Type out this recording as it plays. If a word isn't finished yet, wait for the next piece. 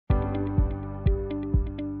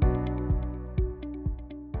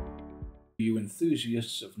You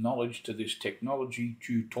enthusiasts of knowledge to this technology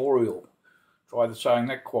tutorial. Try saying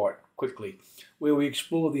that quite quickly, where we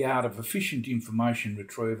explore the art of efficient information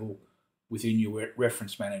retrieval within your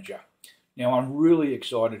reference manager. Now, I'm really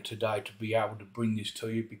excited today to be able to bring this to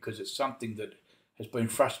you because it's something that has been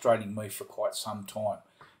frustrating me for quite some time.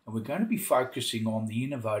 And we're going to be focusing on the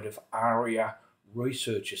innovative Aria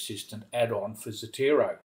Research Assistant add-on for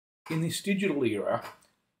Zotero. In this digital era,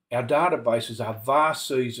 our databases are vast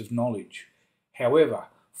seas of knowledge. However,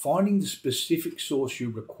 finding the specific source you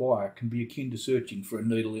require can be akin to searching for a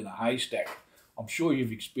needle in a haystack. I'm sure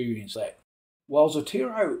you've experienced that. While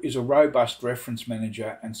Zotero is a robust reference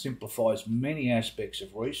manager and simplifies many aspects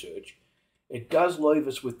of research, it does leave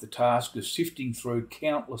us with the task of sifting through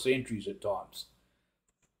countless entries at times.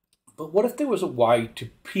 But what if there was a way to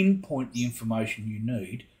pinpoint the information you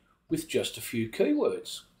need with just a few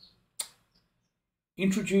keywords?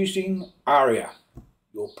 Introducing Aria,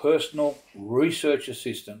 your personal research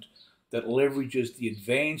assistant that leverages the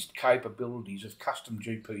advanced capabilities of Custom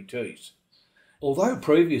GPTs. Although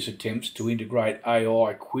previous attempts to integrate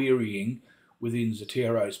AI querying within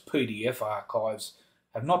Zotero's PDF archives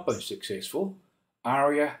have not been successful,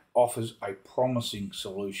 Aria offers a promising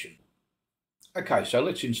solution. Okay, so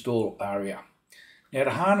let's install Aria. Now, to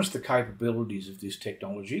harness the capabilities of this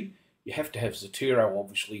technology, you have to have Zotero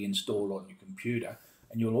obviously installed on your computer,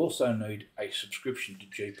 and you'll also need a subscription to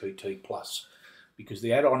GPT Plus because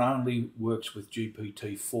the add-on only works with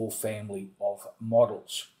GPT-4 family of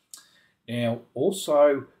models. Now,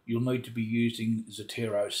 also, you'll need to be using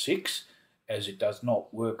Zotero 6 as it does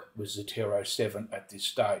not work with Zotero 7 at this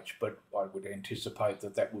stage, but I would anticipate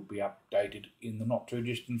that that would be updated in the not too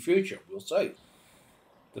distant future. We'll see.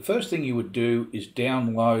 The first thing you would do is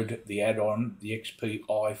download the add-on, the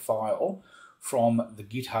XPI file, from the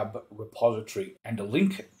GitHub repository, and a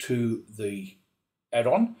link to the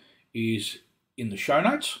add-on is in the show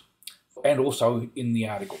notes and also in the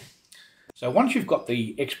article. So once you've got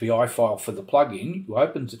the XPI file for the plugin, you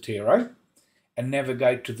open Zotero and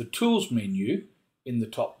navigate to the Tools menu in the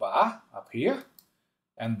top bar up here,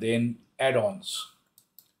 and then Add-ons.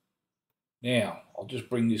 Now, I'll just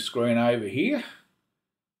bring this screen over here,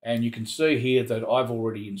 and you can see here that I've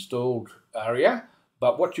already installed Aria.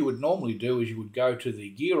 But what you would normally do is you would go to the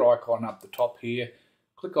gear icon up the top here,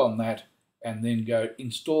 click on that, and then go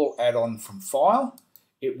Install Add-on from File.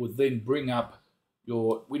 It would then bring up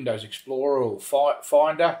your Windows Explorer or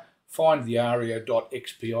Finder, find the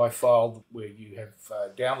aria.xpi file where you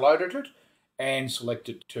have downloaded it, and select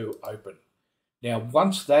it to open. Now,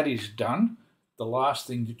 once that is done, the last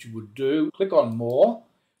thing that you would do, click on More,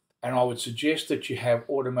 and I would suggest that you have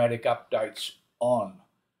automatic updates on.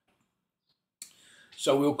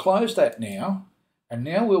 So we'll close that now, and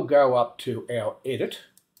now we'll go up to our Edit,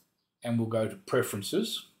 and we'll go to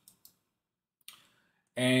Preferences.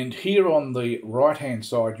 And here on the right-hand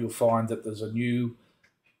side, you'll find that there's a new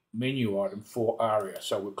menu item for Aria.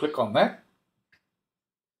 So we'll click on that.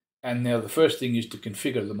 And now the first thing is to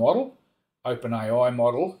configure the model. OpenAI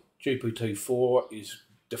model, GPT-4 is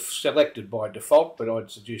selected by default, but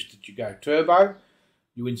I'd suggest that you go Turbo.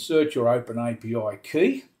 You insert your OpenAPI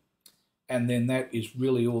key, and then that is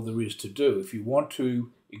really all there is to do. If you want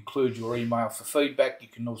to include your email for feedback, you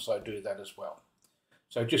can also do that as well.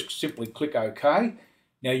 So just simply click OK.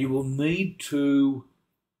 Now you will need to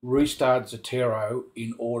restart Zotero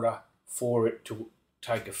in order for it to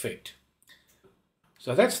take effect.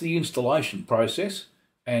 So that's the installation process,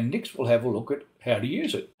 and next we'll have a look at how to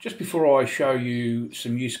use it. Just before I show you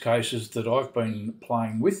some use cases that I've been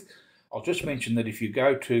playing with, I'll just mention that if you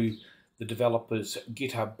go to the developer's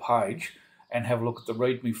GitHub page and have a look at the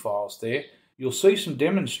README files there, you'll see some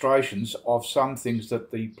demonstrations of some things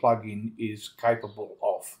that the plugin is capable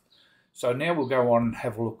of. So now we'll go on and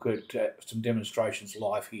have a look at some demonstrations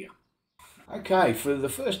live here. Okay, for the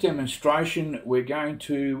first demonstration, we're going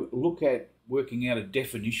to look at working out a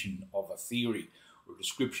definition of a theory or a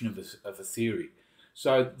description of a theory.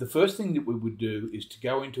 So the first thing that we would do is to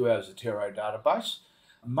go into our Zotero database,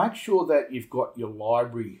 make sure that you've got your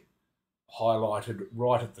library highlighted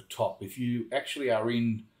right at the top. If you actually are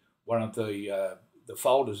in one of the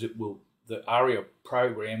folders, the Aria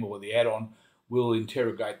program or the add-on will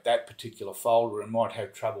interrogate that particular folder and might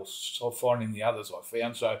have trouble finding the others I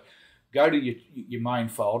found. So go to your main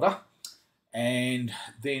folder, and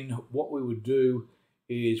then what we would do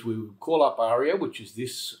is we would call up Aria, which is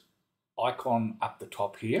this icon up the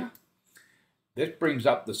top here. That brings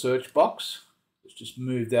up the search box. Let's just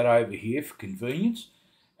move that over here for convenience.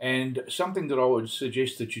 And something that I would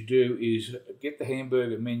suggest that you do is get the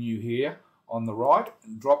hamburger menu here on the right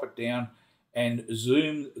and drop it down and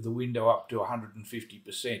zoom the window up to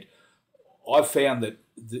 150%. I found that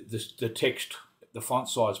the text, the font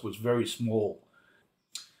size was very small.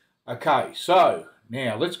 Okay, so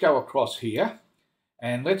now let's go across here,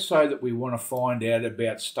 and let's say that we want to find out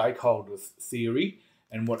about stakeholder theory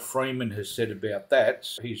and what Freeman has said about that.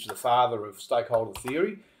 So he's the father of stakeholder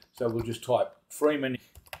theory. So we'll just type Freeman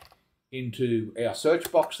into our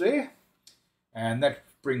search box there, and that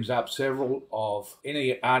brings up several of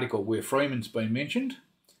any article where Freeman's been mentioned.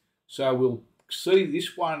 So we'll see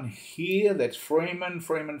this one here, that's Freeman.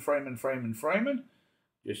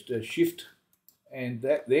 Just a shift and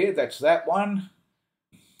that there, that's that one.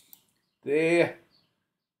 There.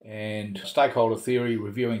 And stakeholder theory,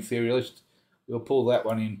 reviewing theory list, we'll pull that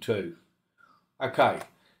one in too. Okay,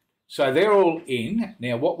 so they're all in.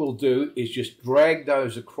 Now what we'll do is just drag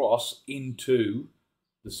those across into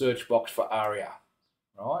the search box for Aria.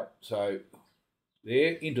 Right, so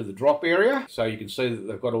there into the drop area, so you can see that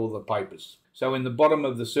they've got all the papers. So in the bottom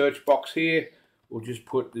of the search box here, we'll just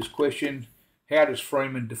put this question: how does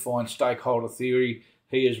Freeman define stakeholder theory?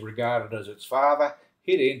 He is regarded as its father.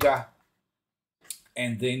 Hit enter,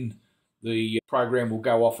 and then the program will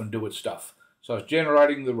go off and do its stuff. So it's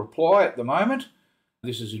generating the reply at the moment.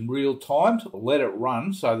 This is in real time, so we'll let it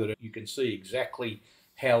run so that you can see exactly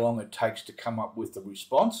how long it takes to come up with the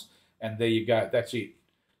response. And there you go, that's it.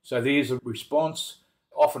 So there's a response.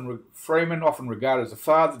 Freeman, often regarded as a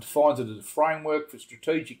father, defines it as a framework for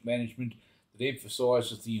strategic management that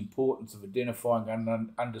emphasises the importance of identifying and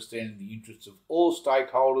understanding the interests of all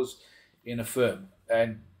stakeholders in a firm.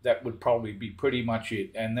 And that would probably be pretty much it.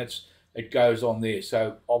 And it goes on there.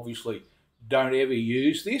 So obviously, don't ever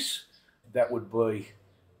use this. That would be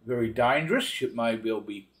very dangerous. It may well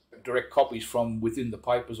be direct copies from within the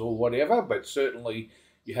papers or whatever, but certainly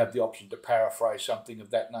you have the option to paraphrase something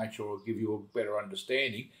of that nature or give you a better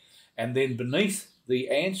understanding. And then beneath the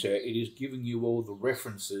answer, it is giving you all the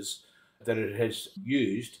references that it has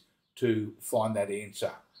used to find that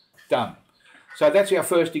answer. Done. So that's our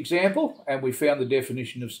first example, and we found the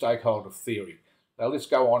definition of stakeholder theory. Now let's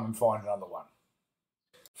go on and find another one.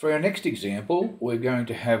 For our next example, we're going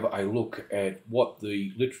to have a look at what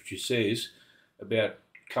the literature says about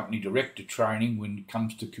company director training when it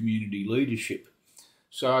comes to community leadership.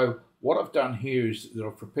 So what I've done here is that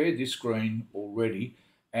I've prepared this screen already,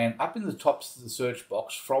 and up in the top of the search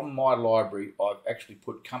box from my library, I've actually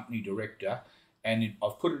put company director, and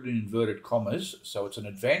I've put it in inverted commas, so it's an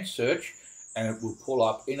advanced search, and it will pull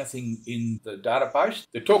up anything in the database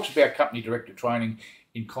that talks about company director training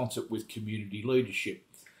in concert with community leadership.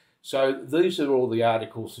 So these are all the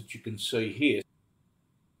articles that you can see here.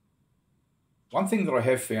 One thing that I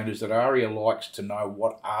have found is that Aria likes to know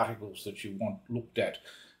what articles that you want looked at.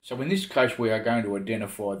 So in this case, we are going to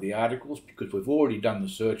identify the articles because we've already done the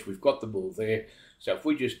search. We've got them all there. So if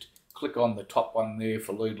we just click on the top one there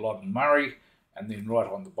for Lead, Lod and Murray, and then right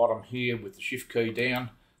on the bottom here with the shift key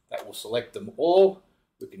down, that will select them all.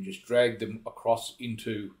 We can just drag them across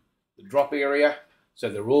into the drop area. So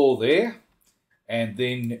they're all there. And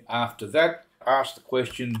then after that, ask the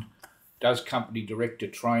question, does company director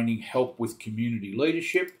training help with community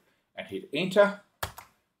leadership? And hit enter,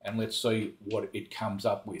 and let's see what it comes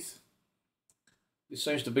up with. There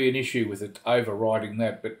seems to be an issue with it overriding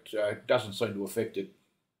that, but it doesn't seem to affect it.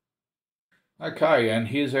 Okay, and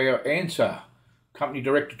here's our answer. Company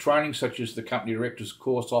director training, such as the company directors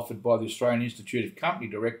course offered by the Australian Institute of Company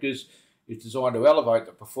Directors, is designed to elevate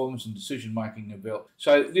the performance and decision-making of.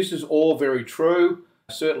 So this is all very true.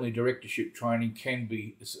 Certainly directorship training can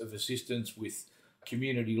be of assistance with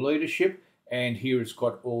community leadership, and here it's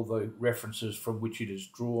got all the references from which it has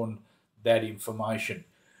drawn that information.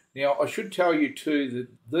 Now I should tell you too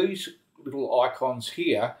that these little icons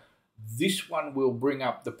here, this one will bring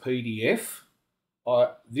up the PDF.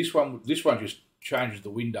 This one just changes the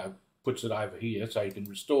window, puts it over here, so you can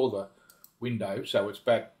restore the window so it's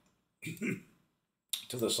back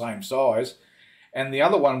to the same size. And the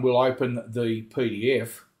other one will open the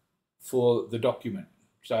PDF for the document.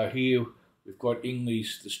 So here we've got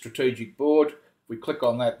English, the strategic board. If we click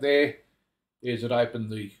on that there's it open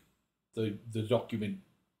the document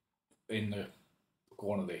in the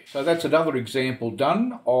corner there. So that's another example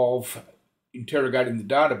done of interrogating the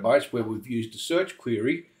database where we've used a search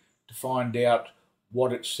query to find out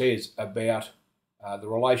what it says about the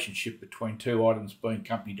relationship between two items being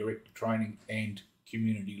company director training and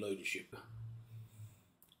community leadership.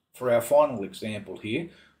 For our final example here,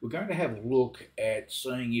 we're going to have a look at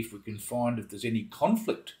seeing if we can find if there's any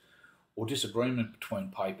conflict or disagreement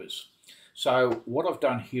between papers. So what I've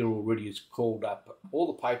done here already is called up all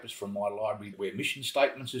the papers from my library where mission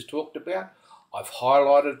statements is talked about. I've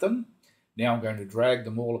highlighted them. Now I'm going to drag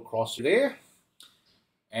them all across there.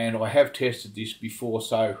 and I have tested this before,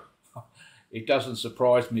 so it doesn't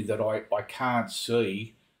surprise me that I can't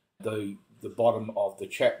see the bottom of the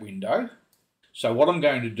chat window. So what I'm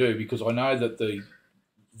going to do, because I know that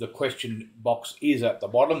the question box is at the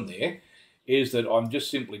bottom there, is that I'm just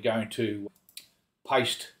simply going to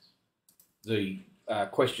paste the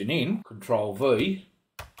question in, Control V,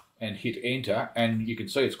 and hit enter, and you can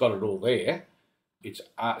see it's got it all there. It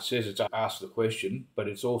says it's asked the question, but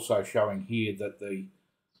it's also showing here that the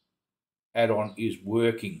add-on is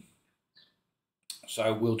working.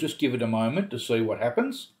 So we'll just give it a moment to see what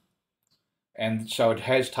happens. And so it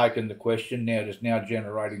has taken the question, now it is now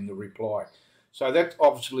generating the reply. So that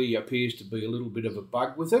obviously appears to be a little bit of a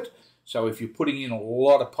bug with it. So if you're putting in a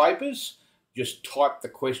lot of papers, just type the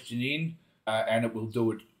question in and it will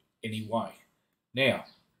do it anyway. Now,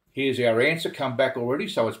 here's our answer come back already,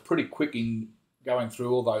 so it's pretty quick in going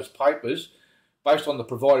through all those papers. Based on the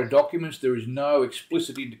provided documents, there is no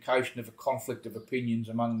explicit indication of a conflict of opinions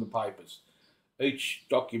among the papers. Each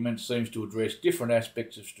document seems to address different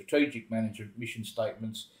aspects of strategic management, mission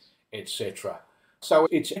statements, etc. So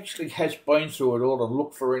it actually has been through it all and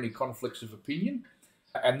looked for any conflicts of opinion,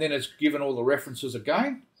 and then it's given all the references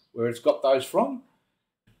again, where it's got those from.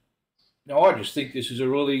 Now, I just think this is a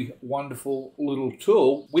really wonderful little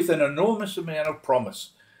tool with an enormous amount of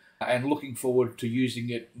promise, and looking forward to using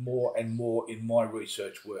it more and more in my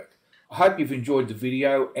research work. I hope you've enjoyed the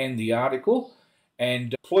video and the article,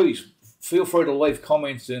 and please feel free to leave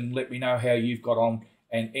comments and let me know how you've got on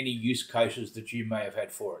and any use cases that you may have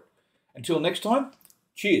had for it. Until next time,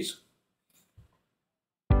 cheers.